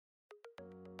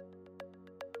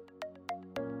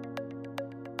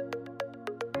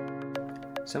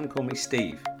Some call me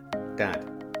Steve, Dad,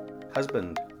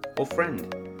 husband, or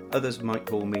friend. Others might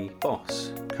call me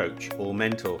boss, coach, or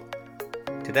mentor.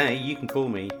 Today, you can call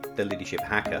me the Leadership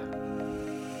Hacker.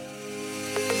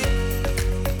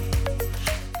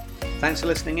 Thanks for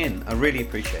listening in. I really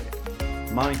appreciate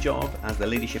it. My job as the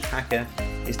Leadership Hacker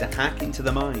is to hack into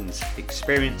the minds,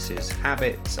 experiences,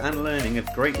 habits, and learning of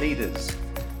great leaders,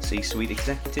 C-suite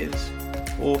executives,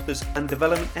 authors, and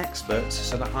development experts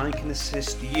so that I can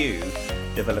assist you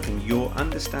developing your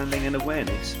understanding and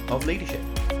awareness of leadership.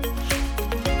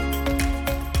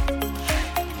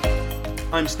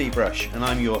 I'm Steve Rush, and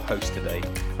I'm your host today.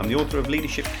 I'm the author of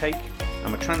Leadership Cake.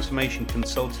 I'm a transformation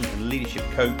consultant and leadership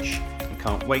coach, and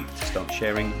can't wait to start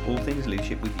sharing all things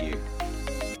leadership with you.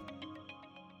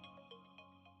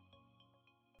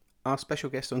 Our special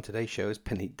guest on today's show is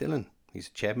Punit Dhillon. He's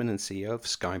chairman and CEO of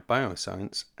Sky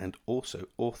Bioscience and also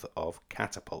author of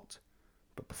Catapult.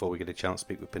 But before we get a chance to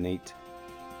speak with Punit,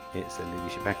 it's the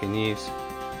Leadership Hacker News.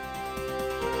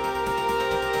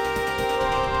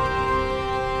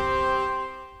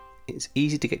 It's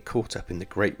easy to get caught up in the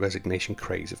great resignation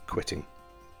craze of quitting.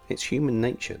 It's human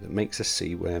nature that makes us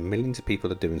see where millions of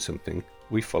people are doing something,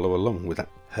 we follow along with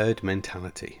that herd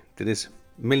mentality that is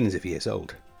millions of years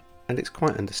old. And it's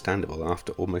quite understandable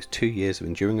after almost 2 years of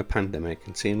enduring a pandemic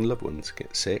and seeing loved ones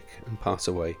get sick and pass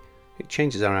away. It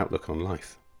changes our outlook on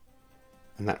life.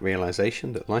 And that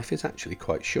realisation that life is actually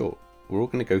quite short. We're all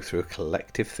going to go through a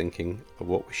collective thinking of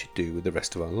what we should do with the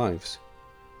rest of our lives.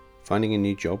 Finding a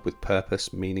new job with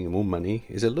purpose, meaning and more money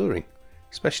is alluring,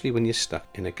 especially when you're stuck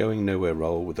in a going nowhere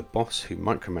role with a boss who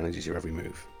micromanages your every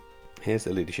move. Here's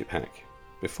the leadership hack.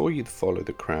 Before you follow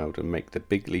the crowd and make the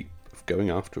big leap of going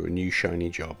after a new shiny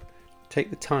job, take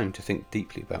the time to think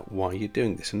deeply about why you're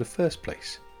doing this in the first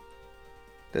place.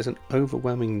 There's an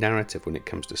overwhelming narrative when it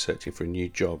comes to searching for a new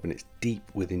job, and it's deep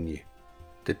within you.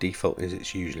 The default is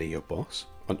it's usually your boss,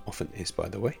 and often is, by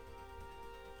the way.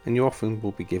 And you often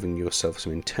will be giving yourself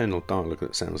some internal dialogue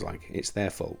that sounds like it's their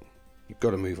fault. You've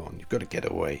got to move on, you've got to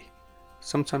get away.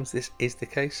 Sometimes this is the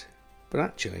case, but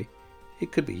actually,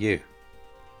 it could be you.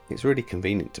 It's really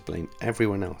convenient to blame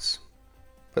everyone else.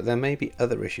 But there may be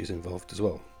other issues involved as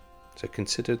well. So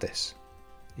consider this.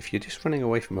 If you're just running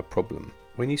away from a problem,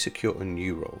 when you secure a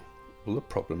new role, will the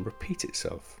problem repeat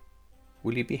itself?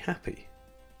 Will you be happy?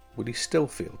 Will you still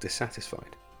feel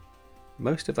dissatisfied?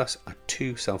 Most of us are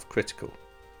too self-critical.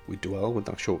 We dwell with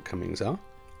our shortcomings are.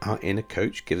 Our inner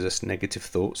coach gives us negative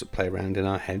thoughts that play around in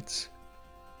our heads.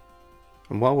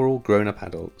 And while we're all grown-up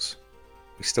adults,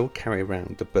 we still carry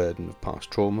around the burden of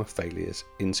past trauma, failures,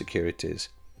 insecurities,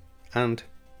 and,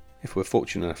 if we're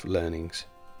fortunate enough, learnings.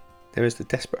 There is the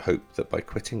desperate hope that by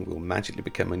quitting we'll magically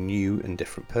become a new and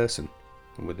different person,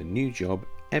 and with a new job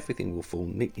everything will fall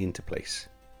neatly into place.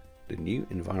 The new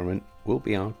environment will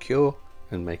be our cure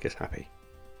and make us happy.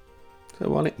 So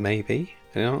while it may be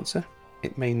an answer,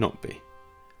 it may not be.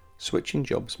 Switching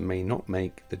jobs may not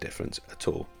make the difference at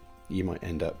all. You might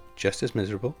end up just as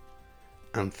miserable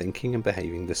and thinking and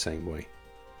behaving the same way.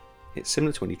 It's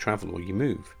similar to when you travel or you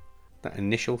move. That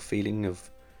initial feeling of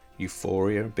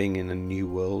euphoria of being in a new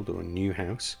world or a new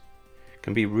house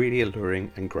can be really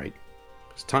alluring and great.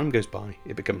 As time goes by,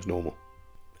 it becomes normal.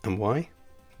 And why?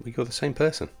 Well, you're the same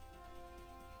person.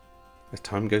 As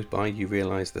time goes by, you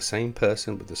realise the same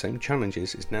person with the same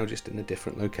challenges is now just in a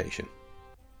different location.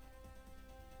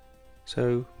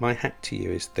 So my hack to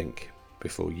you is think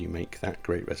before you make that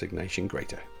great resignation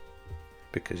greater.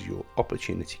 Because your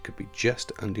opportunity could be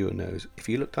just under your nose if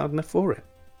you looked hard enough for it.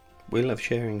 We love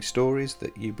sharing stories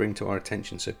that you bring to our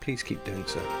attention, so please keep doing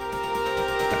so.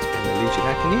 That's been the Leadership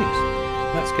Hacker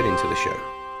News. Let's get into the show.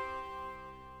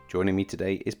 Joining me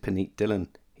today is Punit Dhillon.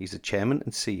 He's the chairman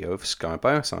and CEO of Sky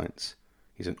Bioscience.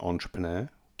 He's an entrepreneur,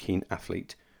 keen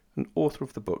athlete, and author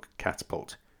of the book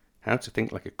Catapult, How to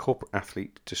Think Like a Corporate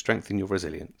Athlete to Strengthen Your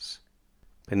Resilience.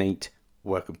 Punit,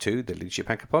 welcome to the Leadership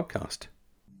Hacker Podcast.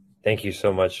 Thank you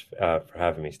so much for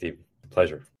having me, Steve.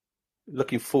 Pleasure.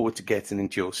 Looking forward to getting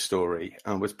into your story.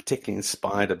 I was particularly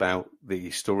inspired about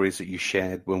the stories that you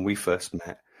shared when we first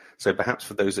met. So perhaps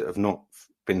for those that have not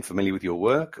been familiar with your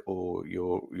work or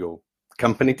your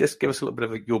company, just give us a little bit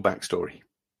of your backstory.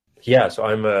 Yeah, so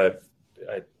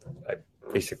I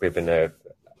basically have been an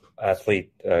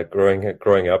athlete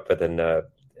growing up, but then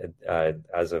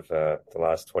as of the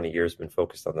last 20 years, been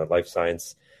focused on the life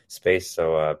science space.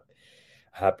 So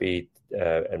happy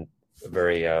and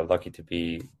very lucky to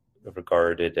be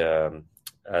regarded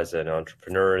as an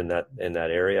entrepreneur in that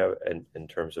area, and in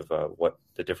terms of what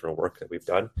the different work that we've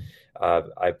done.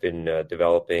 I've been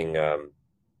developing a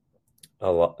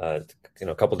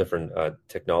couple different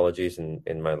technologies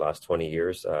in my last 20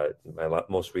 years. My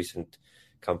most recent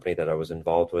company that I was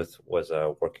involved with was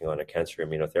working on a cancer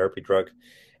immunotherapy drug.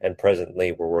 And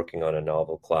presently, we're working on a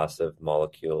novel class of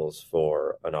molecules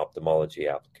for an ophthalmology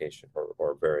application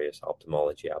or various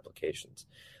ophthalmology applications.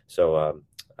 So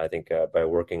I think by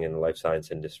working in the life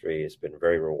science industry, it's been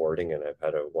very rewarding, and I've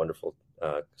had a wonderful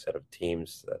set of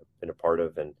teams that I've been a part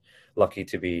of, and lucky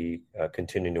to be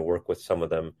continuing to work with some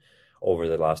of them over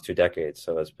the last 2 decades.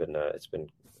 So it's been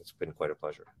quite a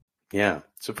pleasure. Yeah.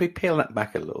 So if we peel that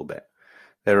back a little bit,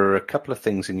 there are a couple of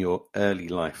things in your early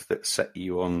life that set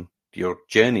you on your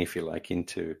journey, if you like,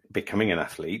 into becoming an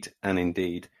athlete, and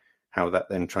indeed how that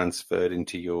then transferred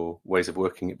into your ways of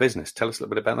working at business. Tell us a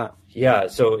little bit about that. Yeah,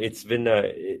 so it's been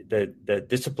the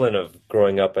discipline of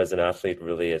growing up as an athlete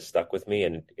really has stuck with me,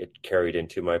 and it carried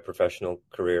into my professional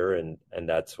career, and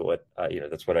that's what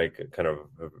that's what I kind of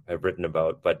have written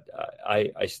about. But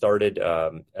I started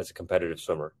as a competitive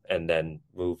swimmer, and then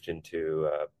moved into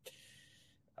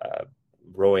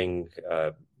rowing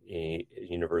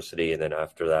university, and then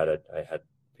after that, I had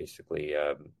basically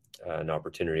an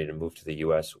opportunity to move to the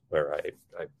U.S., where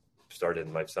I started in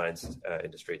the life science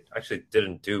industry. Actually,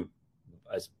 didn't do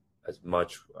as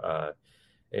much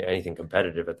anything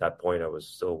competitive at that point. I was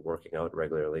still working out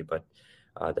regularly, but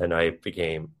then I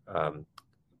became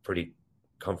pretty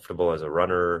comfortable as a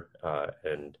runner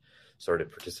and started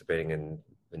participating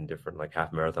in different like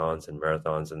half marathons and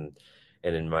marathons, and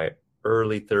in my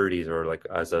early 30s, or like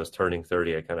as I was turning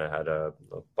 30, I kind of had a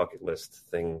bucket list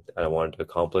thing that I wanted to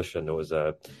accomplish, and it was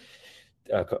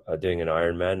doing an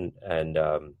Ironman,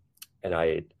 and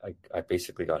I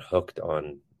basically got hooked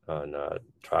on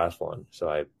triathlon. So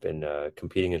I've been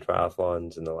competing in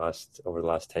triathlons over the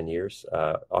last 10 years,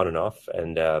 on and off,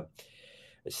 and I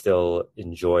still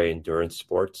enjoy endurance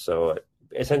sports. So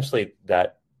essentially,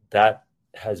 that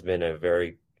has been a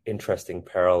very interesting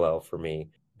parallel for me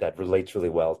that relates really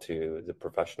well to the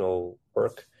professional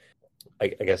work. I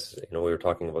guess we were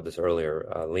talking about this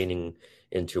earlier, leaning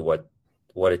into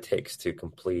what it takes to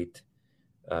complete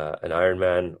an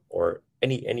Ironman, or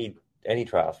any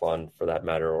triathlon for that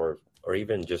matter, or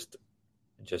even just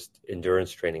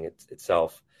endurance training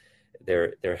itself.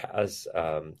 There has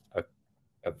a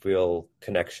real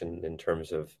connection in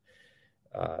terms of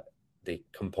the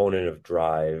component of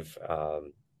drive.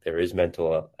 There is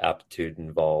mental aptitude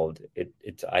involved.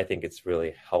 I think it's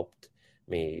really helped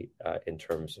me in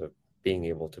terms of being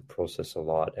able to process a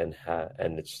lot, and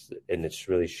it's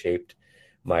really shaped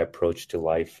my approach to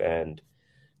life and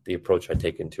the approach I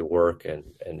take into work, and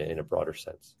in a broader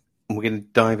sense. We're going to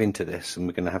dive into this, and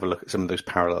we're going to have a look at some of those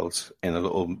parallels in a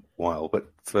little while. But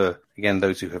for, again,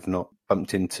 those who have not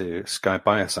bumped into Sky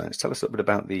Bioscience, tell us a little bit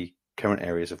about the current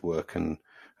areas of work and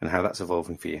how that's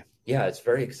evolving for you. Yeah, it's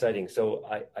very exciting. So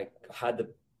I had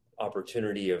the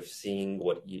opportunity of seeing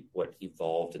what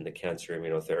evolved in the cancer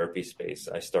immunotherapy space.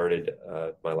 I started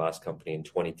my last company in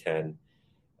 2010.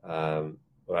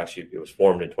 Well, actually, it was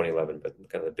formed in 2011, but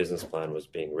kind of the business plan was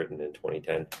being written in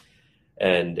 2010.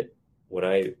 And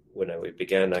when we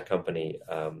began that company,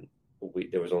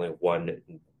 there was only one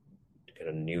kind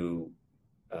of new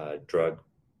drug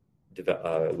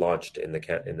launched in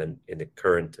the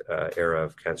current era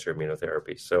of cancer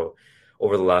immunotherapy. So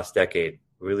over the last decade,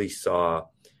 really saw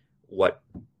what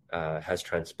has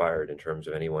transpired in terms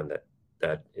of anyone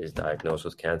that is diagnosed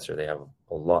with cancer. They have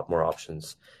a lot more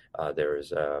options.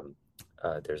 There's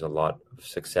a lot of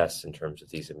success in terms of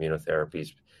these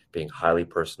immunotherapies being highly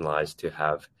personalized to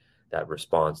have that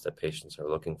response that patients are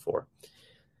looking for.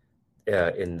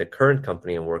 In the current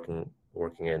company I'm working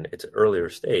in, it's an earlier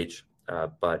stage,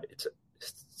 but it's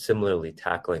similarly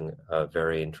tackling a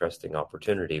very interesting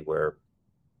opportunity where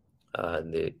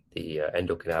the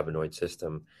endocannabinoid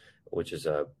system, which is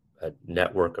a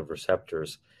network of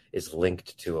receptors, is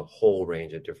linked to a whole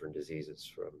range of different diseases,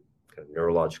 from kind of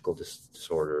neurological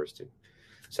disorders to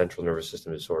central nervous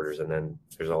system disorders, and then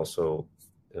there's also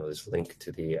this link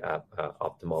to the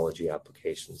ophthalmology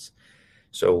applications.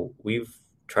 So we've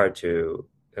tried to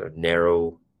kind of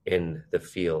narrow in the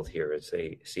field here and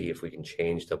see if we can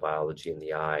change the biology in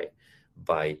the eye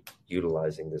by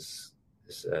utilizing this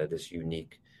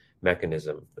unique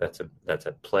mechanism that's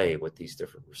at play with these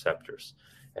different receptors.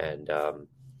 And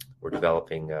we're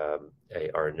developing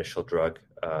our initial drug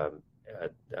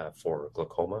for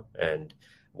glaucoma, and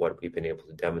what we've been able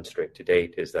to demonstrate to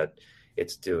date is that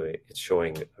it's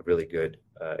showing a really good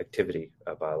activity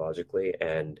biologically,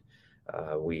 and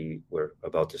we're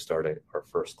about to start our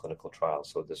first clinical trial.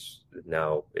 So this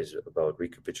now is about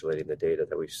recapitulating the data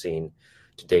that we've seen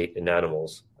to date in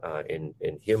animals, in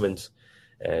humans,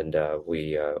 and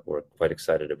we're quite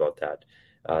excited about that.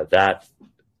 That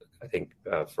I think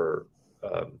for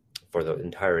the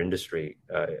entire industry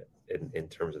in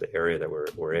terms of the area that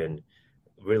we're in,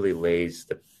 really lays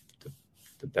the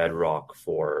bedrock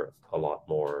for a lot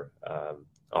more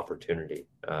opportunity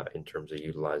in terms of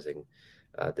utilizing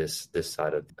this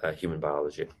side of human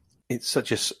biology. It's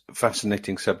such a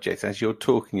fascinating subject. As you're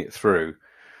talking it through,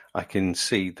 I can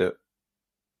see that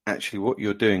actually what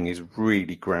you're doing is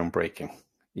really groundbreaking.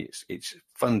 It's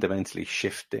fundamentally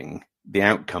shifting the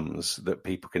outcomes that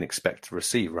people can expect to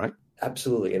receive, right?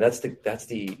 Absolutely, and that's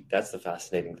the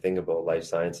fascinating thing about life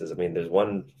sciences. I mean, there's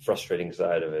one frustrating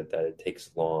side of it that it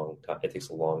takes long time. It takes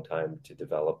a long time to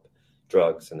develop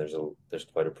drugs, and there's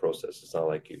quite a process. It's not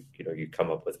like you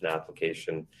come up with an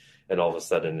application, and all of a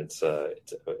sudden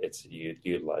it's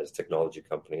utilized. Technology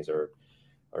companies are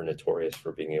notorious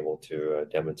for being able to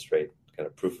demonstrate kind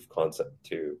of proof of concept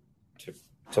to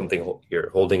something you're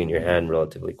holding in your hand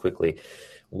relatively quickly.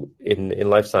 In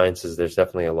life sciences, there's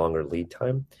definitely a longer lead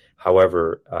time.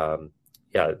 However,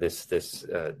 there's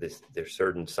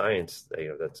certain science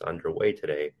that's underway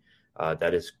today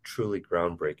that is truly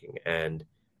groundbreaking and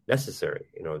necessary.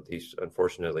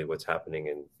 Unfortunately, what's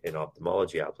happening in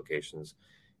ophthalmology applications,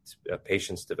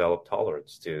 patients develop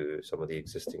tolerance to some of the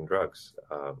existing drugs.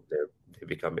 They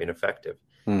become ineffective.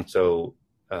 So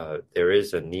there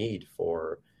is a need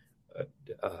for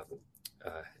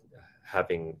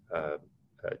having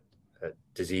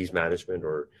disease management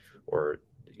or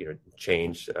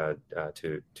change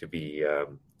to be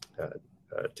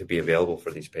available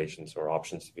for these patients, or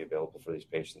options to be available for these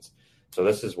patients. So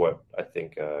this is what I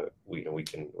think we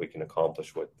can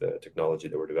accomplish with the technology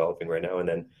that we're developing right now. And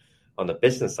then on the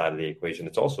business side of the equation,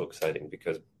 it's also exciting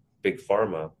because big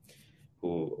pharma,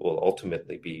 who will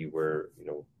ultimately be where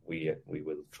we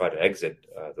will try to exit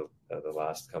the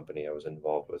last company I was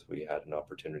involved with. We had an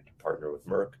opportunity to partner with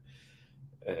Merck.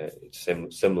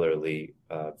 Similarly,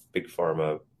 big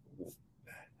pharma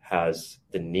has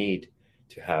the need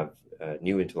to have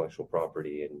new intellectual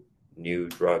property and new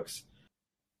drugs.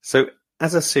 So,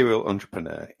 as a serial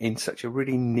entrepreneur in such a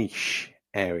really niche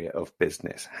area of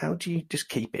business, how do you just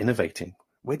keep innovating?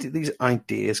 Where do these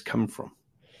ideas come from?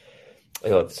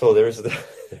 So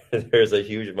there's a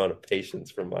huge amount of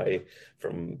patience from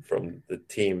the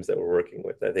teams that we're working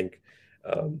with. I think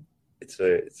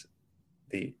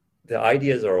the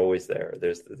ideas are always there.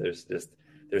 There's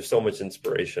so much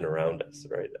inspiration around us,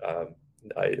 right?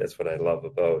 That's what I love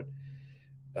about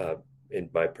in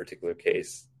my particular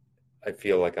case. I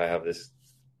feel like I have this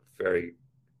very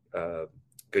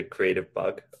good creative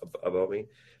bug about me,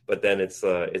 but then it's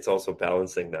also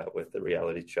balancing that with the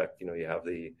reality check. You have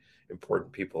the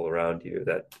important people around you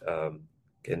that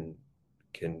can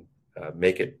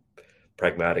make it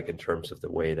pragmatic in terms of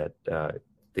the way that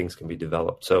things can be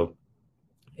developed. So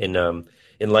in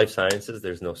life sciences,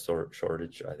 there's no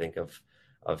shortage, I think,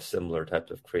 of similar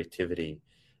types of creativity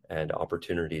and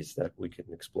opportunities that we can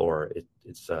explore.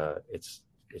 It's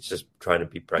just trying to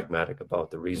be pragmatic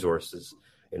about the resources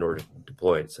in order to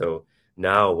deploy it. So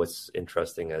now what's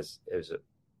interesting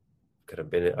I've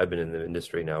been in the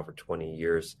industry now for 20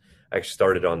 years. I actually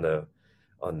started on the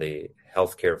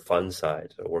healthcare fund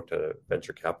side. So I worked at a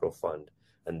venture capital fund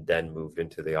and then moved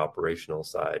into the operational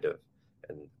side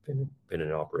and been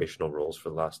in operational roles for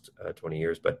the last 20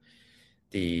 years. But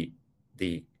the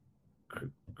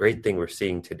great thing we're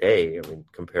seeing today, I mean,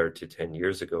 compared to 10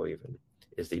 years ago even,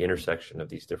 is the intersection of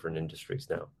these different industries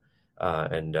now.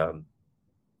 And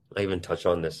I even touch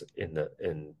on this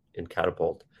in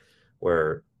Catapult,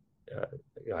 where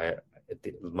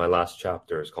my last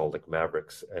chapter is called like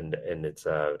Mavericks, and it's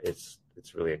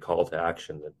really a call to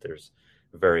action that there's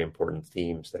very important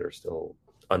themes that are still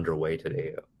underway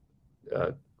today,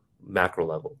 macro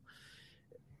level.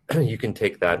 You can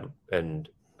take that and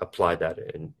apply that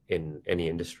in any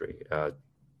industry.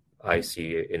 I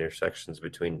see intersections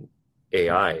between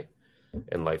AI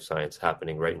and life science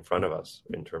happening right in front of us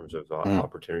in terms of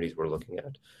opportunities we're looking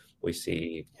at. We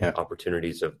see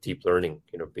opportunities of deep learning,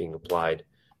 being applied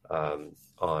on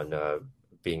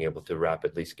being able to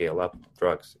rapidly scale up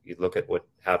drugs. You look at what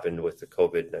happened with the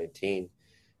COVID-19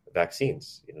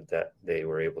 vaccines, that they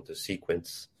were able to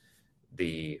sequence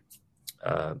the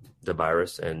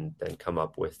virus and then come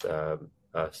up with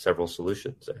several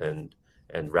solutions and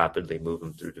rapidly move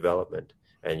them through development.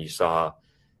 And you saw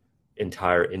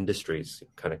entire industries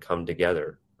kind of come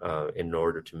together in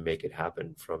order to make it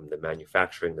happen, from the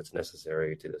manufacturing that's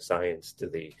necessary to the science, to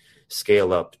the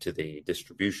scale up, to the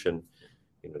distribution.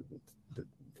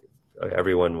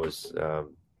 Everyone was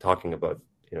talking about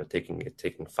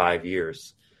taking 5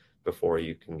 years before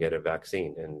you can get a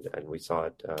vaccine, and we saw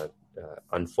it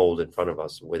unfold in front of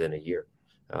us within a year.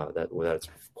 That's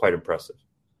quite impressive.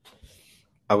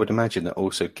 I would imagine that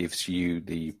also gives you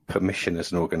the permission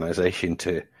as an organization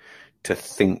to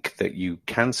think that you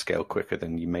can scale quicker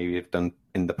than you maybe have done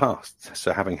in the past.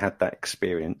 So having had that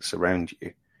experience around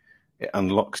you, it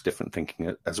unlocks different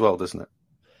thinking as well, doesn't it?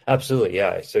 Absolutely,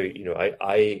 yeah. So,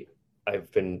 I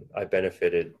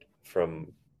benefited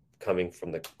from coming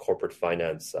from the corporate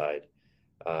finance side,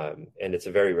 and it's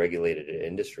a very regulated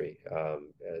industry,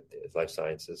 life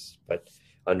sciences. But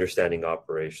understanding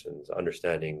operations,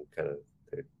 understanding kind of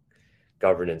the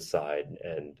governance side,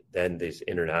 and then these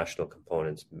international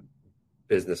components,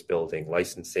 business building,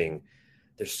 licensing.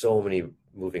 There's so many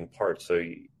moving parts. So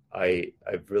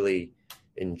I've really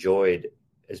enjoyed,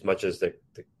 as much as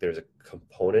there's a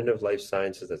component of life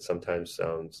sciences that sometimes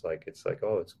sounds like it's like,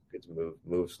 oh, it's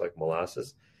moves like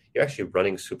molasses. You're actually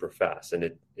running super fast, and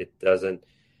it doesn't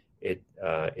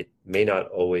it may not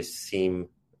always seem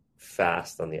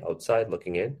fast on the outside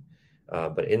looking in,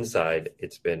 but inside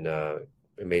it's been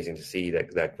amazing to see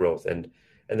that growth. And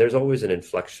there's always an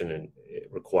inflection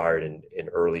required in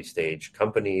early stage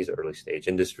companies, early stage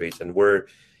industries, and we're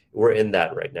in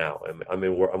that right now.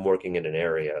 I'm working in an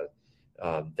area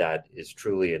that is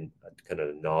truly a kind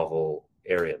of novel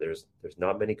area. There's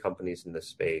not many companies in this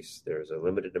space. There's a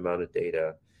limited amount of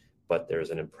data, but there's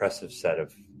an impressive set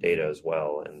of data as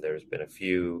well. And there's been a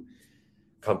few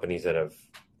companies that have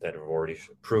already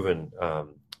proven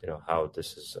how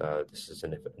this is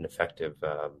an effective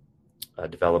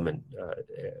development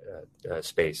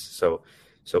space.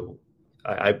 So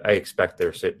I expect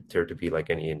there to be, like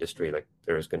any industry, like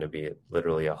there's going to be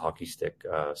literally a hockey stick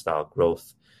style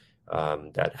growth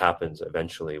that happens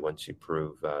eventually once you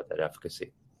prove that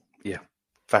efficacy. Yeah,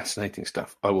 fascinating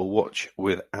stuff. I will watch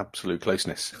with absolute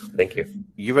closeness. Thank you.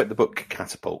 You read the book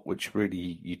Catapult, which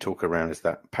really you talk around as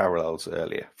that parallels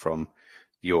earlier from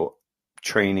your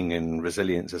training and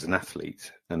resilience as an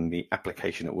athlete and the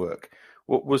application at work.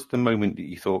 What was the moment that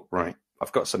you thought, right,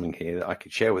 I've got something here that I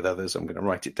could share with others. I'm going to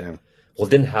write it down. Well,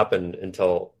 it didn't happen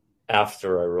until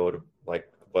after I wrote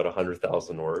like about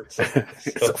 100,000 words.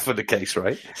 It's often the case,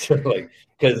 right? So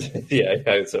because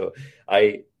so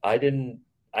I didn't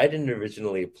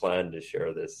originally plan to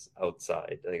share this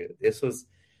outside. Like, this was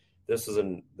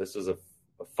a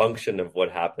function of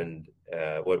what happened,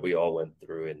 what we all went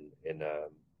through in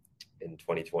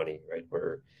 2020, right?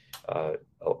 Where a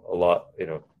lot,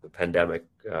 the pandemic,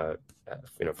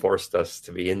 forced us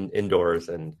to be indoors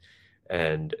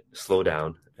and slow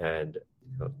down and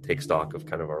take stock of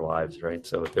kind of our lives, right?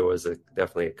 So there was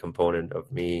definitely a component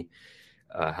of me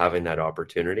having that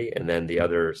opportunity, and then the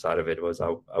other side of it was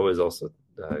I was also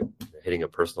hitting a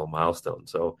personal milestone.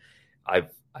 So I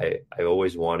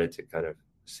always wanted to kind of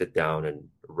sit down and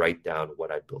write down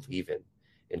what I believe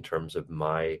in terms of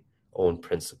my own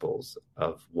principles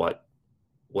of what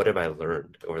have I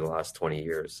learned over the last 20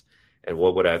 years, and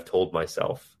what would I have told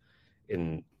myself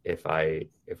if I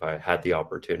had the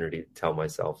opportunity to tell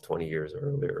myself 20 years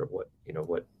earlier what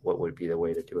would be the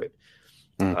way to do it.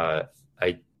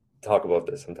 I talk about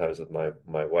this sometimes with my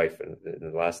wife, and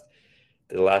in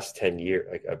the last 10 years,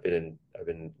 like I've been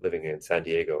living in San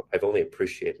Diego. I've only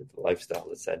appreciated the lifestyle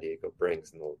that San Diego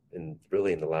brings in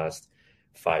the last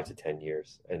 5 to 10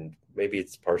 years. And maybe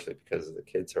it's partially because the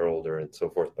kids are older and so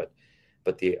forth, but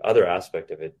the other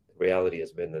aspect of it, reality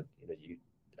has been that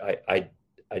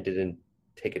I didn't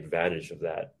take advantage of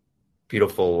that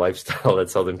beautiful lifestyle that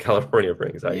Southern California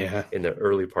brings. In the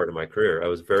early part of my career, I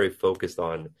was very focused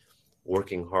on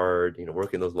working hard,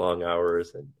 working those long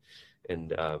hours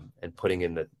and putting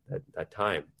in that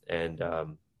time. And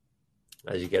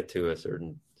as you get to a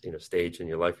certain stage in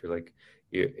your life,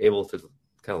 you're able to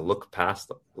kind of look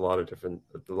past a lot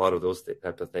of those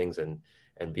types of things and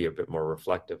be a bit more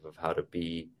reflective of how to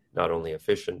be not only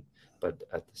efficient, but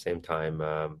at the same time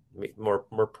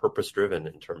more purpose driven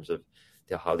in terms of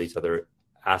how these other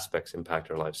aspects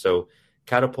impact our lives. So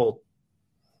Catapult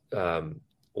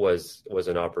was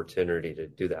an opportunity to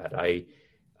do that. I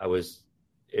was,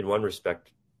 in one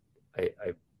respect,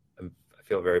 I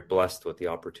feel very blessed with the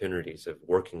opportunities of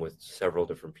working with several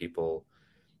different people,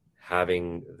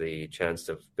 having the chance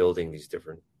of building these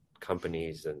different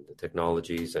companies and the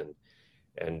technologies,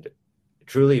 and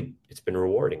truly it's been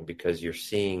rewarding because you're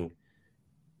seeing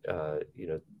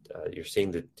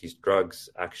that these drugs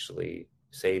actually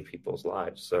save people's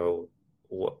lives. So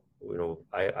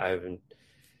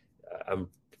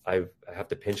I have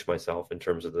to pinch myself in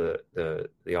terms of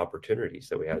the opportunities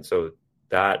that we had. So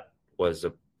that was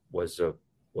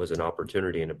an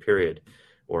opportunity in a period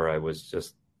where I was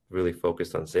just really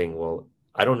focused on saying, well,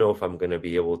 I don't know if I'm going to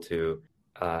be able to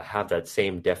have that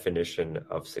same definition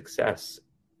of success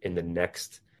in the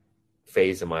next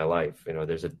phase in my life.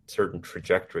 There's a certain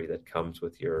trajectory that comes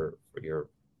with your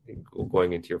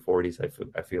going into your 40s.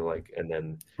 I feel like, and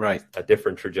then Right. a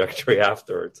different trajectory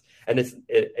afterwards. And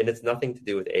it's nothing to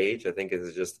do with age. I think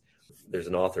it's just, there's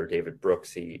an author, David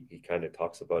Brooks. He kind of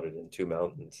talks about it in two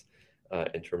mountains.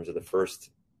 In terms of the first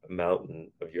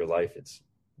mountain of your life, it's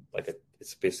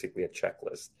basically a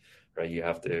checklist, right? You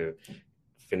have to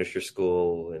finish your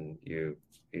school, and you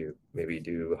maybe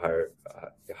do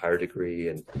a higher degree,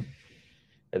 and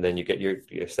then you get you're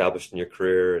established in your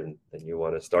career, and then you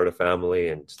want to start a family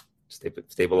and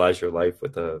stabilize your life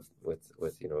with the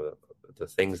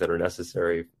things that are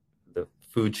necessary, the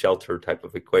food, shelter type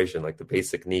of equation, like the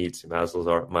basic needs,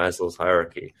 Maslow's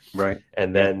hierarchy. Right.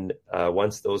 And then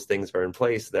once those things are in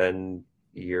place, then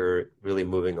you're really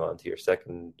moving on to your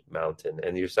second mountain,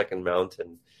 and your second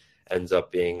mountain ends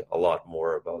up being a lot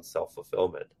more about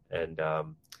self-fulfillment.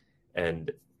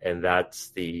 And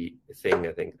that's the thing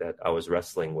I think that I was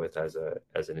wrestling with as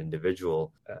an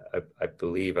individual. I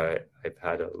believe I've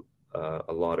had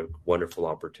a lot of wonderful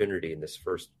opportunity in this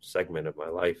first segment of my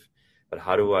life, but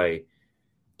how do I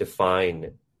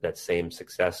define that same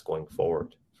success going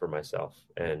forward for myself?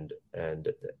 And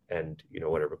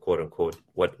whatever, quote unquote,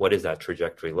 what does that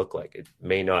trajectory look like? It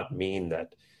may not mean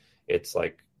that it's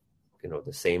like,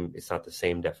 the same. It's not the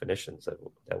same definitions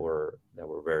that were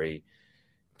very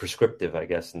prescriptive, I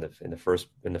guess, in the first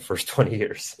 20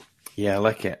 years. Yeah, I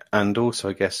like it. And also,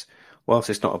 I guess,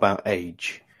 whilst it's not about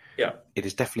age, yeah, it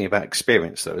is definitely about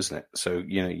experience, though, isn't it? So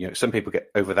some people get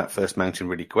over that first mountain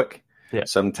really quick. Yeah.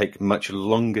 Some take much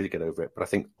longer to get over it. But I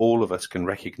think all of us can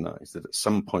recognize that at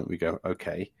some point we go,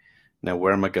 okay, now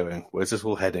where am I going? Where's this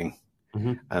all heading?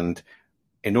 Mm-hmm. And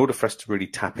in order for us to really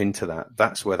tap into that,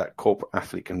 that's where that corporate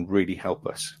athlete can really help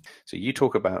us. So you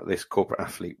talk about this corporate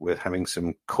athlete with having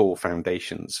some core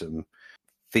foundations, some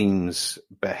themes,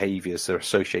 behaviors that are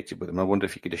associated with them. I wonder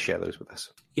if you could just share those with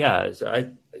us. Yeah.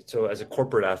 So as a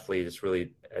corporate athlete, it's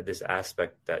really this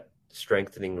aspect that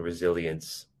strengthening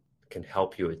resilience can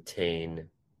help you attain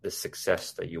the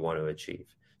success that you want to achieve.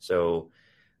 So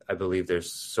I believe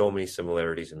there's so many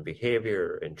similarities in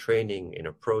behavior, in training, in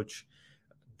approach,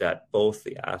 that both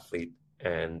the athlete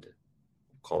and,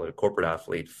 call it a corporate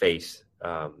athlete, face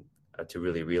to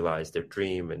really realize their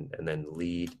dream and then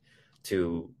lead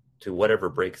to whatever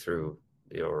breakthrough.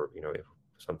 Or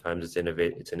sometimes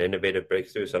it's an innovative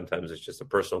breakthrough, sometimes it's just a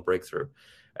personal breakthrough,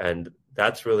 and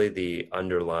that's really the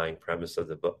underlying premise of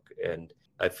the book. And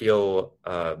I feel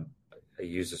I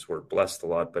use this word blessed a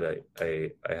lot, but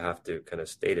I have to kind of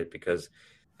state it because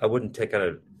I wouldn't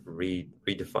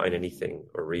redefine anything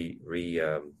or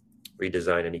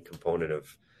redesign any component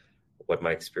of what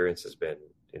my experience has been.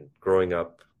 In growing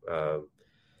up, I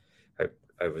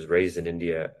was raised in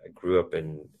India. I grew up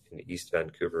in East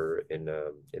Vancouver in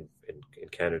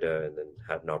Canada, and then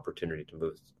had an opportunity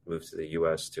to move to the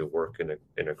U.S. to work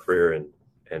in a career, and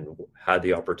had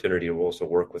the opportunity to also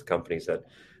work with companies that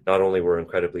not only were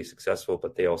incredibly successful,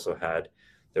 but they also had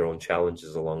their own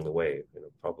challenges along the way.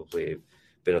 Probably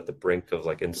been at the brink of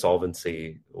like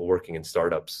insolvency, working in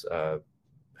startups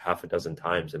half a dozen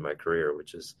times in my career,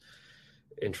 which is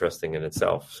interesting in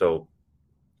itself. So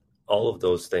all of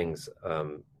those things,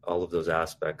 all of those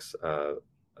aspects, I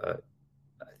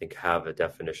think have a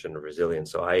definition of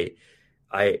resilience. So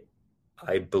I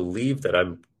believe that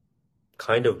I'm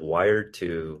kind of wired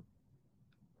to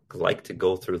like to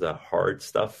go through the hard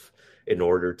stuff in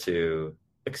order to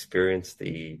experience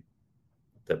the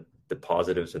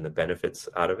positives and the benefits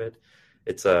out of it.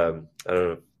 It's I don't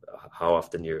know how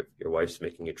often your wife's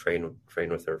making you train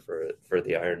with her for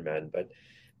the Ironman, but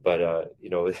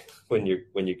when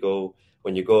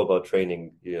you go about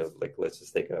training, like let's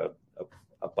just take a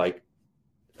bike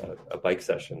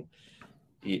session,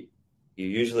 you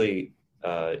usually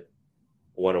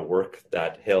want to work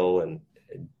that hill and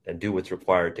do what's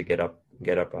required to get up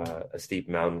a steep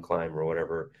mountain climb or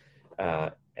whatever,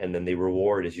 and then the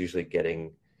reward is usually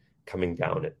coming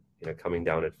down it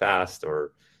fast,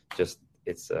 or just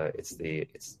it's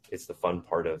the fun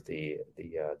part of the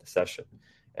session.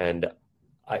 And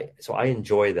I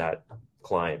enjoy that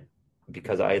climb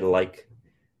because I like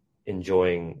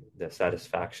enjoying the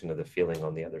satisfaction of the feeling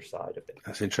on the other side of it.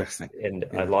 That's interesting. And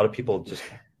a lot of people just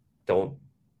don't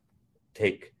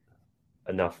take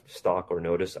enough stock or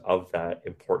notice of that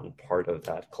important part of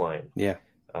that climb. Yeah.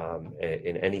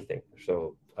 In anything.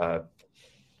 So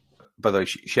by the way,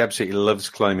 she absolutely loves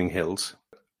climbing hills,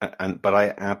 but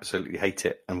I absolutely hate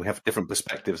it, and we have different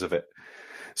perspectives of it.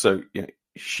 So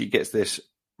she gets this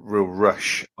real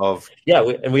rush of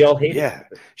and we all hate it. Yeah,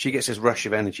 she gets this rush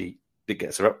of energy that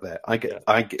gets her up there. I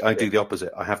do Yeah. the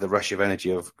opposite. I have the rush of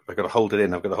energy of I've got to hold it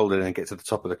in and get to the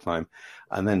top of the climb,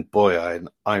 and then boy,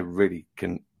 I really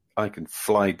can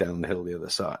fly down the hill the other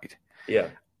side. Yeah.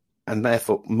 And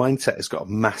therefore, mindset has got a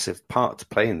massive part to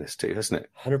play in this too, hasn't it?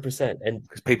 100%. And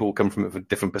Because people will come from it from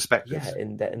different perspectives. yeah,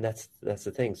 and that's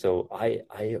the thing. So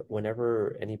I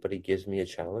whenever anybody gives me a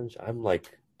challenge,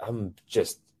 I'm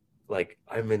just like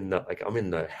I'm in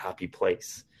the happy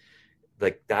place.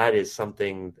 Like that is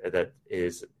something that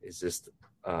is just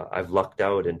I've lucked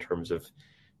out in terms of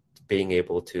being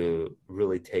able to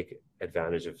really take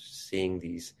advantage of seeing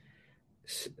these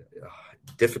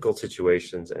difficult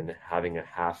situations and having a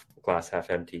half glass half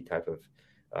empty type of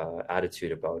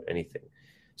attitude about anything.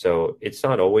 So it's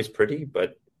not always pretty,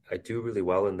 but I do really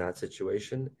well in that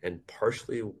situation. And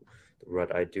partially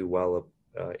what I do well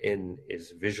in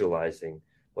is visualizing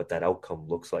what that outcome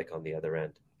looks like on the other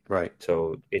end. Right.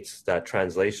 So it's that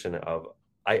translation of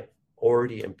I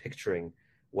already am picturing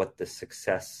what the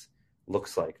success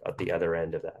looks like at the other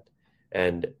end of that.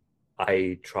 And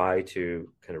I try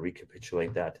to kind of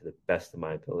recapitulate that to the best of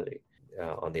my ability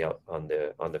on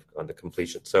the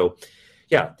completion. So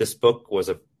yeah, this book was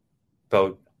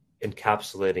about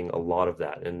encapsulating a lot of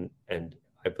that. And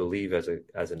I believe as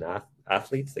an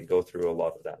athletes, they go through a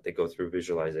lot of that. They go through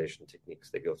visualization techniques.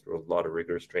 They go through a lot of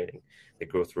rigorous training. They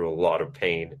go through a lot of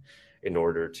pain in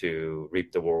order to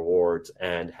reap the rewards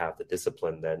and have the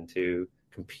discipline then to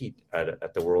compete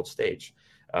at the world stage.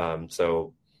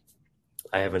 So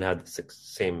I haven't had the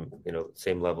same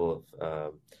level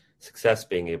of success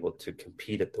being able to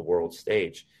compete at the world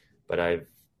stage, but I've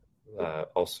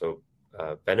also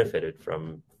benefited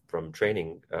from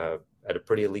training at a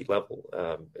pretty elite level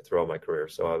throughout my career.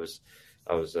 So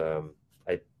I've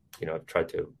tried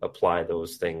to apply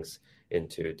those things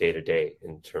into day to day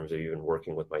in terms of even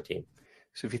working with my team.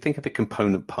 So if you think of the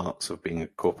component parts of being a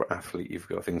corporate athlete, you've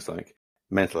got things like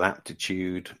mental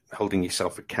aptitude, holding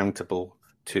yourself accountable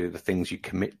to the things you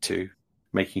commit to,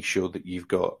 making sure that you've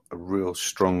got a real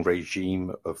strong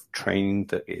regime of training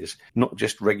that is not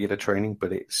just regular training,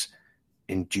 but it's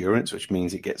endurance, which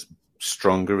means it gets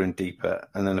stronger and deeper.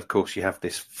 And then, of course, you have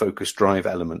this focus drive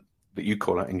element that you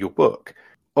call out in your book.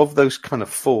 Of those kind of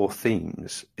four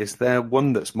themes, is there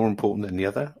one that's more important than the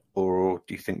other, or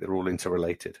do you think they're all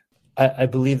interrelated? I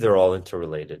believe they're all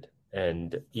interrelated,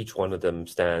 and each one of them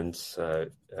stands,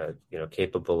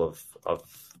 capable of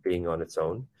being on its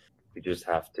own. We just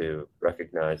have to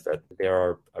recognize that they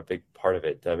are a big part of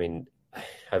it. I mean,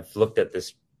 I've looked at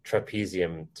this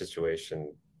trapezium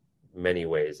situation many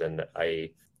ways, and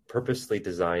I purposely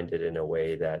designed it in a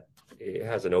way that it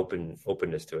has an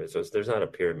openness to it. So there's not a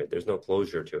pyramid, there's no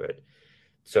closure to it.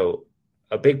 So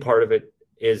a big part of it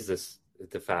is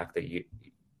the fact that you,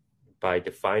 by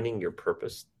defining your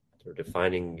purpose or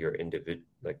defining your individual,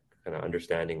 like kind of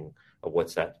understanding of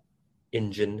what's that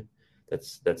engine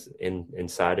that's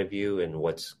inside of you and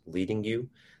what's leading you,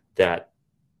 that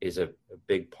is a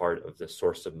big part of the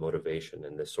source of motivation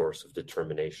and the source of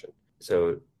determination.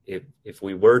 So if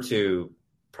we were to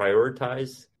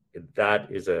prioritize,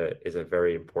 that is a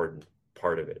very important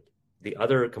part of it. The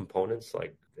other components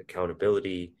like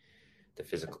accountability, the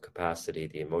physical capacity,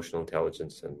 the emotional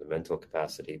intelligence, and the mental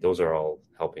capacity, those are all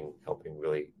helping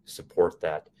really support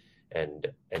that and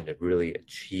to really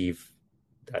achieve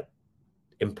that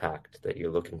impact that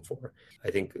you're looking for.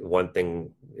 I think one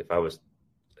thing, if I was,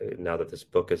 now that this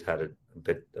book has had a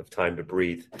bit of time to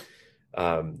breathe,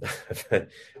 I've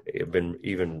been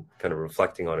even kind of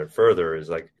reflecting on it further, is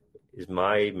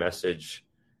my message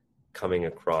coming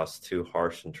across too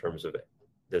harsh in terms of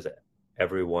does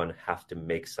everyone have to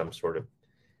make some sort of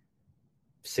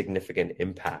significant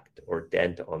impact or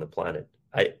dent on the planet?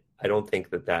 I don't think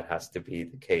that has to be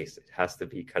the case. It has to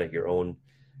be kind of your own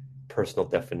personal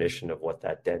definition of what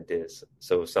that dent is.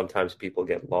 So sometimes people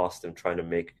get lost in trying to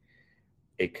make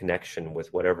a connection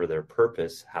with whatever their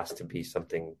purpose has to be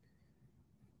something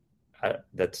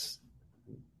that's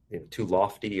too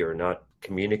lofty or not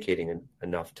communicating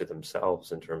enough to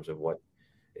themselves in terms of what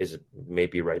is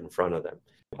maybe right in front of them.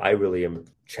 I really am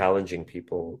challenging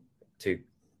people to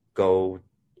go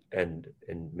and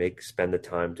spend the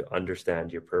time to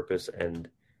understand your purpose and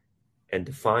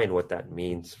define what that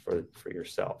means for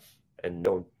yourself, and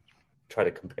don't try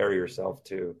to compare yourself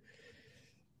to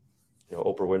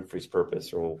Oprah Winfrey's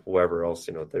purpose or whoever else.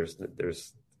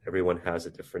 There's everyone has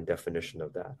a different definition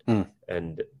of that.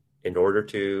 And in order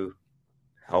to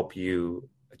help you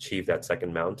achieve that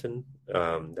second mountain,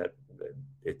 that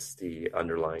it's the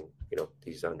underlying,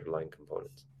 these underlying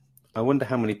components. I wonder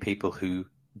how many people who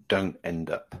don't end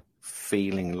up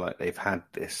feeling like they've had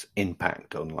this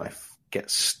impact on life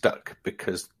get stuck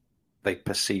because they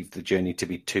perceive the journey to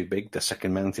be too big. The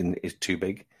second mountain is too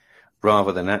big,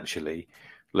 rather than actually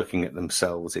looking at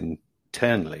themselves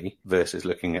internally versus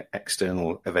looking at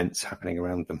external events happening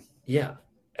around them. Yeah,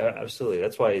 absolutely.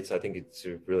 That's why I think it's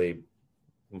a really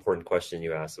important question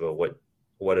you asked about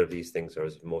what of these things are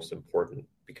most important,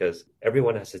 because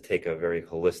everyone has to take a very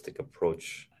holistic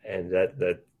approach, and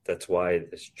that's why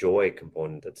this joy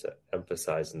component that's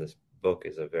emphasized in this book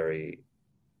is a very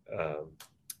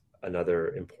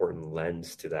another important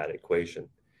lens to that equation.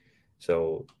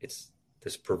 So it's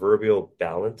this proverbial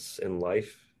balance in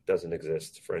life doesn't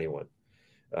exist for anyone.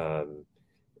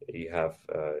 You have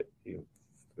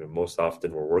most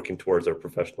often we're working towards our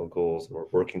professional goals, and we're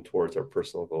working towards our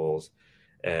personal goals,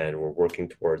 and we're working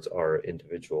towards our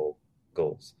individual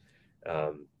goals.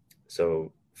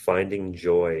 So finding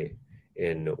joy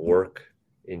in work,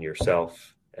 in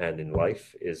yourself, and in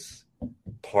life is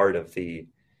part of the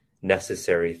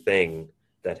necessary thing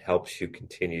that helps you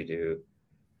continue to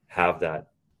have that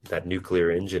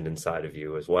nuclear engine inside of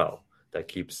you as well, that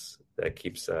keeps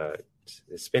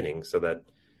spinning, so that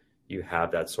you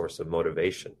have that source of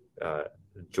motivation.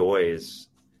 Joy is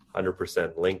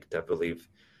 100% linked, I believe,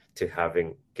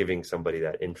 to giving somebody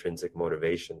that intrinsic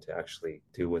motivation to actually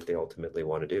do what they ultimately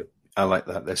want to do. I like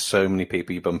that. There's so many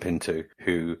people you bump into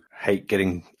who hate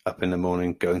getting up in the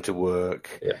morning, going to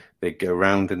work. Yeah. They go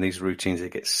around in these routines, they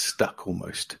get stuck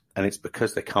almost. And it's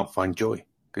because they can't find joy.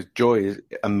 Because joy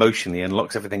emotionally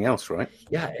unlocks everything else, right?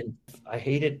 Yeah, and I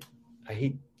hate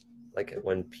like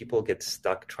when people get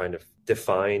stuck trying to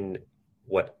define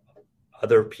what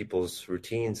other people's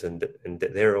routines and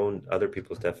their own other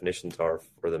people's definitions are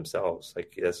for themselves.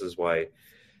 Like, this is why,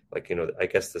 like, I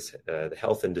guess this the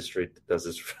health industry does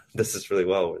this really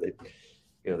well, where they,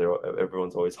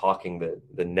 everyone's always hawking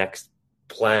the next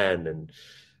plan and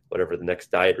whatever, the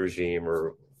next diet regime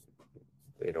or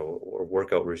or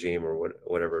workout regime or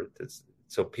whatever.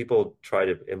 So people try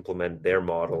to implement their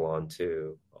model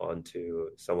onto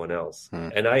someone else.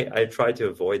 And I tried to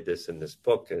avoid this in this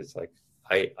book. It's like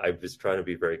I was trying to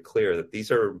be very clear that these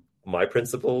are my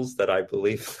principles that I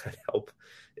believe that help.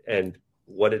 And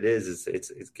what it is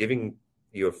it's giving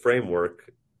you a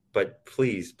framework, but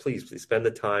please spend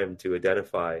the time to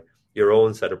identify your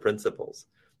own set of principles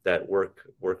that work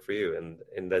for you,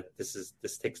 and that this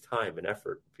takes time and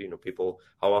effort. People,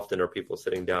 how often are people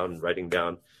sitting down and writing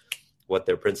down what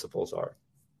their principles are?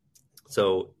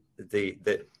 So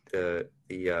but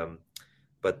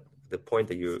the point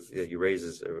that you raise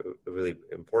is really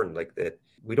important. Like, that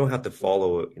we don't have to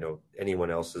follow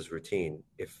anyone else's routine.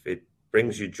 If it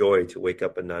brings you joy to wake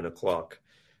up at 9 o'clock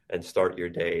and start your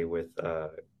day with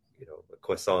a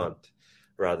croissant,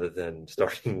 rather than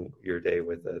starting your day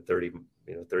with a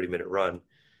 30-minute run,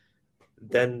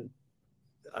 then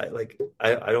I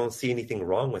don't see anything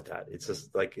wrong with that. It's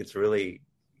just like, it's really,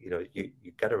 you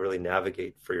got to really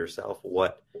navigate for yourself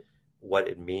what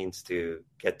it means to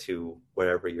get to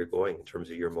wherever you're going in terms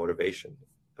of your motivation.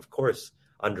 Of course,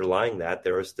 underlying that,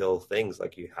 there are still things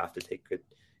like you have to take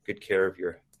good care of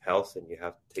your health, and you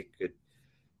have to take good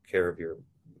care of your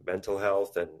mental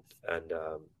health, and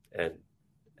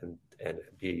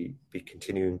be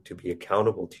continuing to be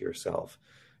accountable to yourself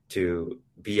to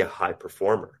be a high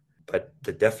performer. But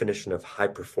the definition of high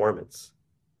performance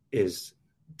is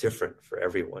different for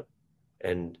everyone,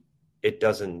 and it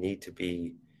doesn't need to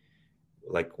be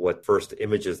like what first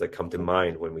images that come to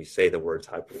mind when we say the words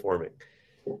high performing.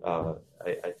 I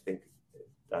think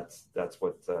that's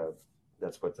what's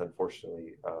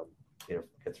unfortunately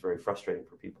gets very frustrating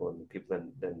for people, and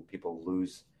then people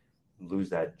lose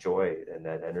that joy and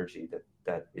that energy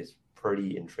that is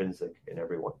pretty intrinsic in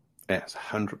everyone. Yes,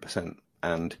 100%.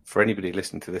 And for anybody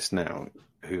listening to this now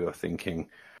who are thinking,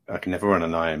 I can never run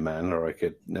an Ironman, or I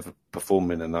could never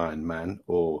perform in an Ironman,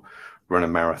 or run a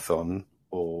marathon,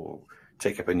 or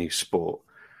take up a new sport,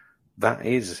 that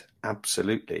is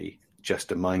absolutely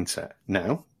just a mindset.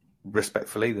 Now,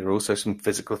 respectfully, there are also some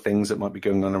physical things that might be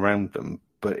going on around them,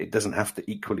 but it doesn't have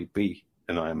to equally be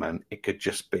an Ironman. It could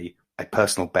just be a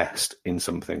personal best in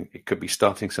something. It could be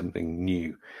starting something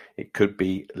new. It could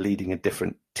be leading a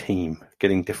different team,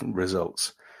 getting different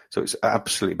results. So it's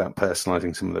absolutely about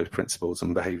personalizing some of those principles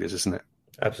and behaviors, isn't it?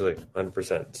 Absolutely,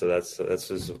 100%. So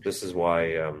this is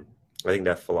why I think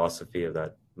that philosophy of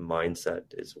that mindset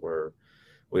is where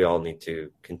we all need to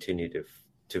continue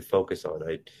to focus on.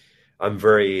 I'm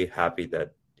very happy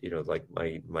that like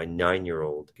my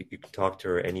 9-year-old, you can talk to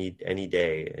her any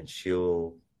day, and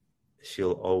she'll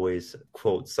always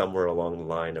quote somewhere along the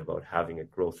line about having a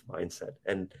growth mindset.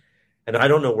 And I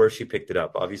don't know where she picked it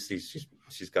up. Obviously,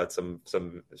 she's got some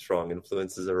strong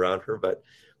influences around her, but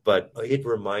it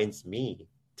reminds me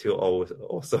to always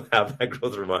also have that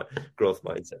growth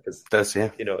mindset, because Does,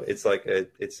 yeah. it's like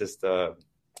it's just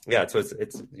yeah. So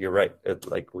it's you're right.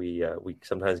 Like we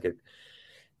sometimes get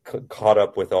caught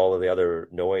up with all of the other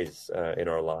noise in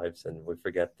our lives, and we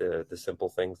forget the simple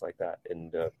things like that.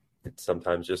 And it's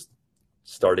sometimes just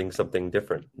starting something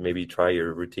different. Maybe try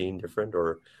your routine different,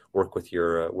 or work with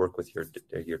your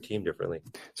team differently.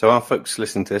 So our folks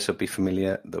listening to this will be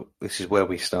familiar that this is where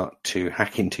we start to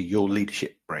hack into your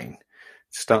leadership brain.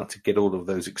 Start to get all of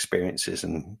those experiences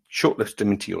and shortlist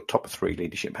them into your top 3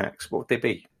 leadership hacks. What would they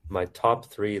be? My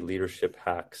top 3 leadership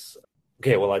hacks.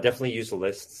 Okay, well, I definitely use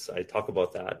lists. I talk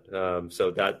about that.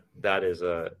 So that is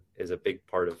a big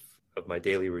part of my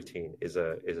daily routine is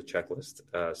a checklist.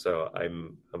 So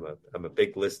I'm a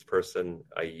big list person.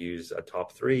 I use a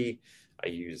top 3. I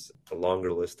use a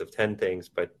longer list of 10 things,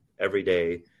 but every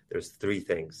day there's 3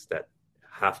 things that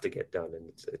have to get done, and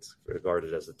it's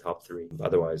regarded as the top 3.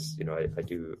 Otherwise, I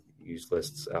do use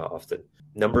lists often.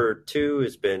 Number 2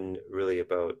 has been really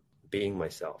about being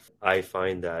myself. I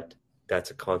find that that's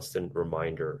a constant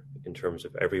reminder in terms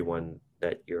of everyone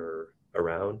that you're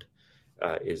around,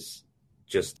 is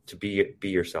just to be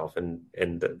yourself, and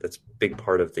that's a big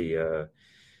part of the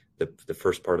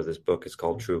first part of this book is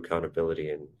called True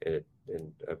Accountability, and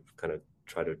I've kind of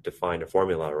try to define a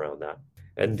formula around that.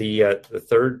 And the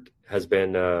third has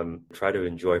been try to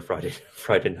enjoy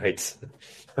Friday nights.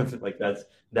 Like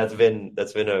that's been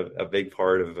a big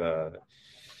part of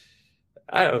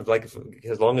I don't like,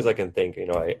 as long as I can think.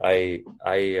 I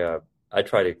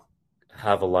try to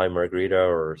have a lime margarita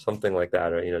or something like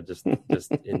that, or just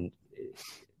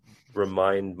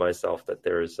remind myself that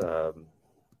there's a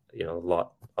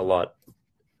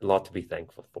lot to be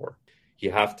thankful for.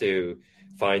 You have to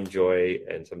find joy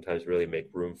and sometimes really make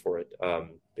room for it.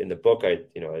 In the book, I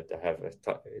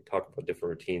talk about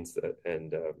different routines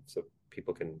and so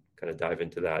people can kind of dive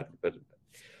into that. But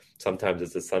sometimes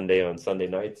it's a Sunday on Sunday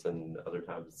nights, and other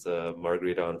times it's a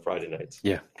margarita on Friday nights.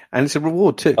 Yeah, and it's a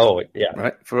reward too. Oh, yeah,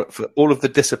 right. For all of the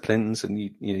disciplines and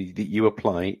that you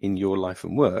apply in your life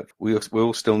and work, we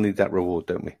all still need that reward,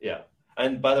 don't we? Yeah.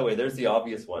 And by the way, there's the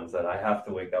obvious ones that I have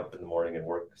to wake up in the morning and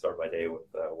start my day with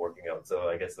working out. So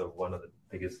I guess one of the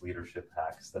biggest leadership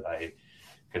hacks that I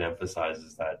can emphasize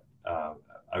is that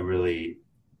I really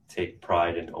take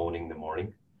pride in owning the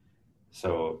morning.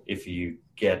 So if you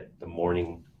get the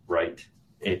morning right,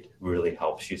 it really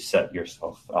helps you set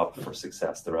yourself up for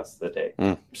success the rest of the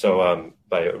day. So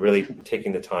by really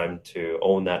taking the time to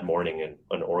own that morning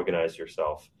and organize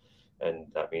yourself, and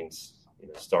that means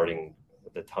starting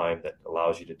the time that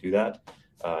allows you to do that,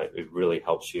 it really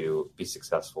helps you be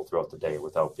successful throughout the day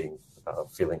without being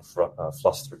feeling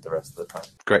flustered the rest of the time.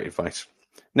 Great advice.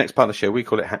 Next part of the show, we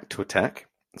call it Hack to Attack.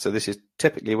 So this is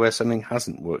typically where something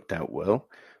hasn't worked out well,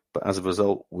 but as a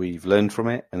result, we've learned from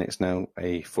it, and it's now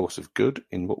a force of good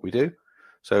in what we do.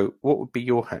 So what would be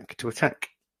your hack to attack?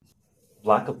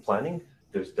 Lack of planning.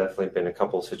 There's definitely been a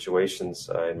couple of situations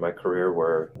in my career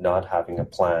where not having a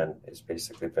plan has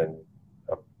basically been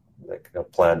a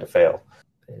plan to fail.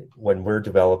 When we're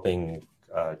developing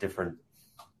different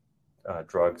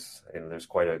drugs, there's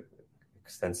quite an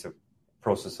extensive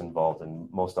process involved, and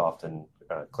most often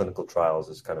clinical trials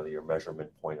is kind of your measurement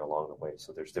point along the way.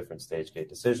 So there's different stage gate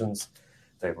decisions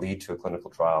that lead to a clinical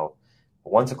trial.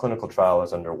 But once a clinical trial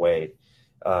is underway,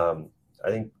 I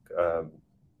think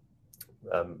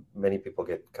many people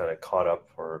get kind of caught up,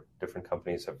 or different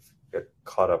companies get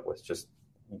caught up with just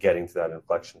getting to that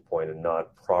inflection point and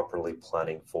not properly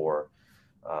planning for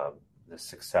the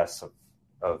success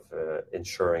of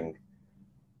ensuring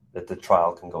that the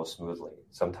trial can go smoothly.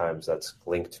 Sometimes that's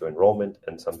linked to enrollment,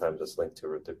 and sometimes it's linked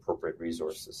to the appropriate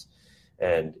resources.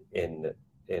 And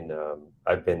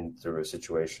I've been through a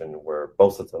situation where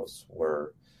both of those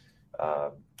were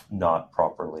not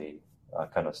properly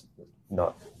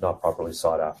not properly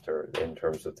sought after in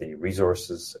terms of the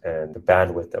resources and the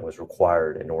bandwidth that was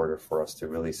required in order for us to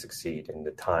really succeed in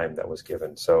the time that was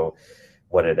given. So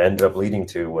what it ended up leading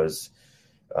to was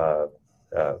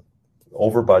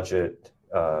over budget,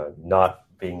 not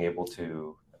being able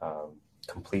to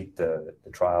complete the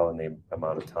trial in the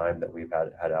amount of time that we've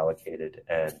had allocated,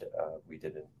 and we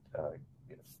didn't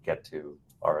get to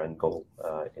our end goal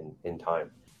in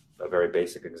time. A very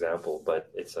basic example,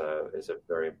 but it's a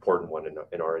very important one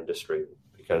in our industry,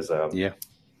 because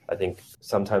I think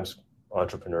sometimes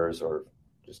entrepreneurs or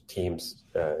just teams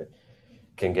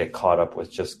can get caught up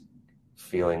with just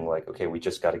feeling like, okay, we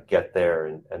just got to get there,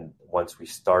 and once we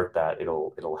start that,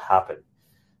 it'll happen.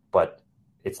 But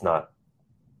it's not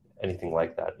anything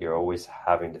like that. You're always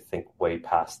having to think way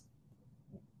past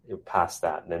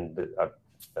that. And then I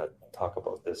talk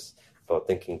about this about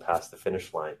thinking past the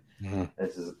finish line. Mm-hmm.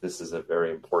 This is a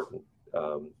very important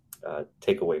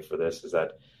takeaway for this, is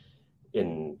that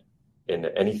in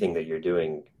anything that you're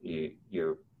doing,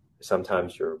 you're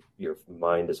sometimes your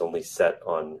mind is only set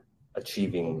on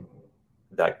achieving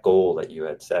that goal that you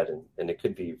had set, and it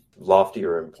could be lofty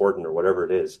or important or whatever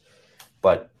it is,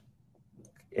 but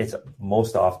it's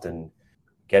most often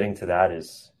getting to that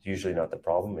is usually not the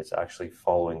problem. It's actually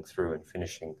following through and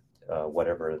finishing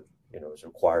whatever is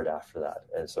required after that.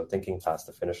 And so thinking past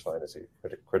the finish line is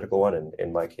a critical one. And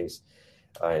in my case,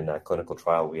 in that clinical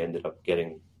trial, we ended up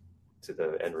getting to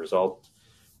the end result,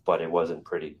 but it wasn't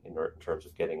pretty in terms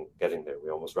of getting there. We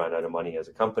almost ran out of money as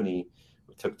a company.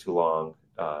 It took too long.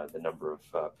 The number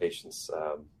of patients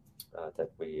that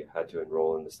we had to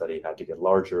enroll in the study had to get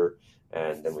larger,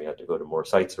 and then we had to go to more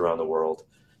sites around the world.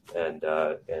 And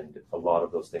a lot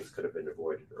of those things could have been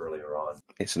avoided earlier on.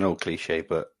 It's an old cliche,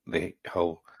 but the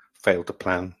whole fail to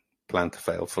plan to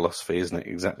fail philosophy, isn't it?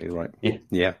 Exactly right.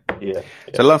 Yeah.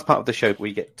 So last part of the show,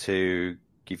 we get to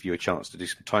give you a chance to do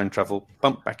some time travel,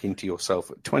 bump back into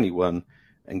yourself at 21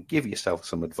 and give yourself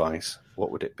some advice.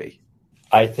 What would it be?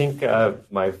 I think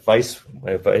my advice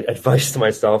to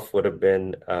myself would have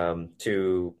been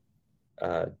to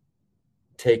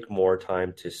take more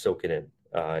time to soak it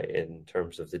in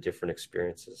terms of the different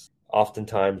experiences.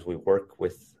 Oftentimes we work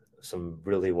with some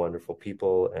really wonderful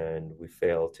people and we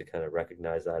fail to kind of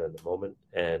recognize that in the moment.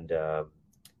 And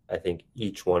I think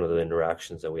each one of the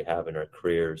interactions that we have in our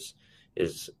careers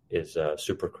is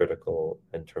super critical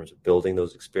in terms of building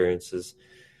those experiences.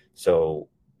 So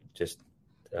just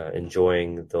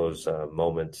enjoying those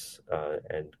moments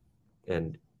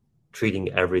and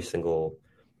treating every single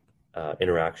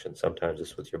interaction. Sometimes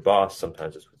it's with your boss,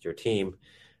 sometimes it's with your team,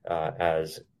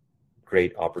 as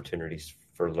great opportunities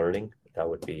for learning. That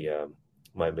would be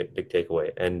my big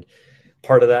takeaway. And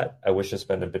part of that, I wish I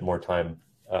spent a bit more time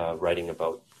writing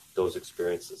about those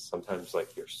experiences. Sometimes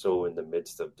like you're so in the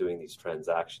midst of doing these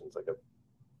transactions, like I've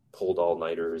pulled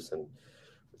all-nighters and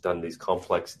done these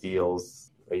complex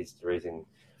deals, raising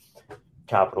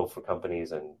capital for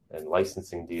companies and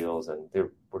licensing deals, and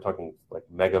we're talking like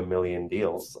mega million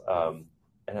deals. And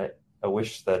I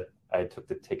wish that I had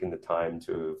taken the time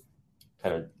to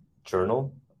kind of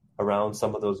journal around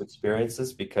some of those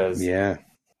experiences, because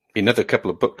another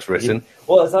couple of books written.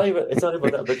 Well, it's not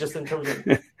about that, but just in terms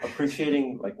of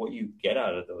appreciating like what you get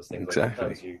out of those things. Exactly.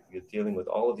 Like sometimes you're dealing with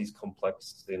all of these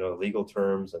complex, legal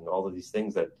terms and all of these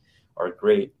things that are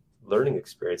great learning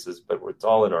experiences, but it's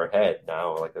all in our head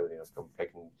now. Like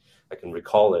I can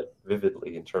recall it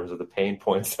vividly in terms of the pain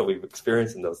points that we've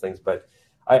experienced in those things. But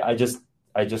I just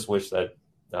wish that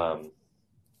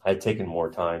I'd taken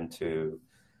more time to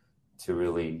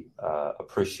really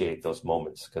appreciate those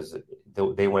moments, because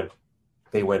they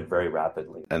went very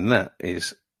rapidly. And that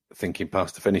is thinking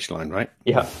past the finish line, right?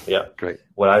 Yeah. Great.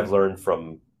 What I've learned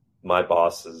from my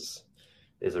bosses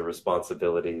is a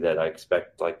responsibility that I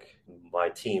expect like my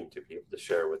team to be able to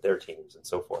share with their teams and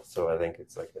so forth. So I think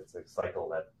it's a cycle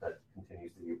that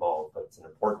continues to evolve, but it's an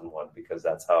important one because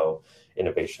that's how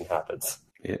innovation happens.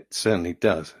 It certainly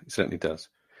does.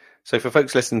 So for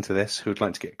folks listening to this who'd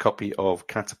like to get a copy of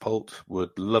Catapult,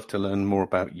 would love to learn more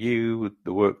about you,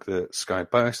 the work that Sky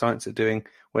Bioscience are doing,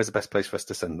 where's the best place for us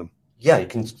to send them? Yeah, you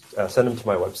can send them to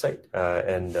my website,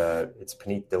 and it's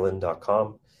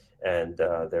punitdhillon.com. And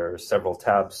there are several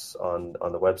tabs on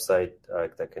the website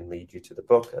that can lead you to the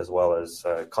book, as well as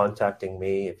contacting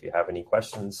me if you have any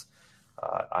questions.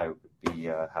 I would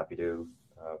be happy to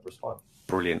respond.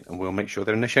 Brilliant. And we'll make sure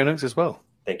they're in the show notes as well.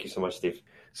 Thank you so much, Steve.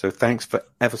 So thanks for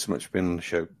ever so much for being on the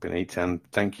show, Punit, and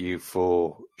thank you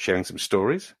for sharing some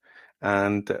stories.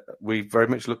 And we very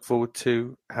much look forward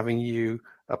to having you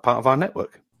a part of our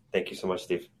network. Thank you so much,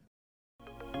 Steve.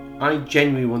 I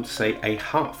genuinely want to say a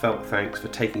heartfelt thanks for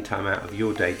taking time out of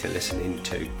your day to listen in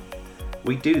too.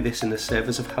 We do this in the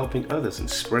service of helping others and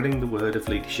spreading the word of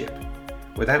leadership.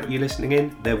 Without you listening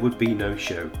in, there would be no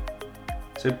show.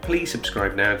 So please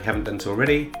subscribe now if you haven't done so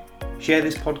already. Share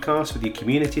this podcast with your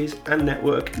communities and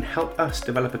network and help us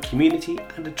develop a community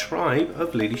and a tribe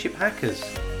of leadership hackers.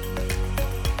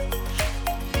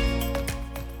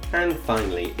 And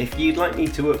finally, if you'd like me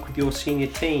to work with your senior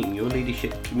team, your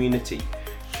leadership community,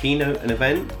 keynote an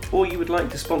event, or you would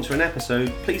like to sponsor an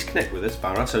episode, please connect with us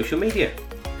via our social media.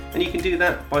 And you can do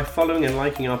that by following and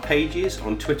liking our pages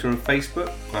on Twitter and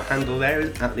Facebook. Our handle there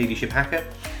is @LeadershipHacker.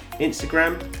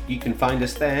 Instagram, you can find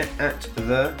us there at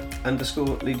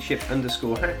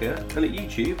 @the_leadership_hacker, and at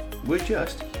YouTube, we're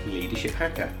just Leadership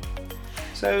Hacker.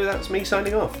 So that's me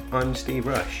signing off. I'm Steve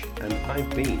Rush, and I've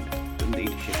been the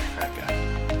Leadership Hacker.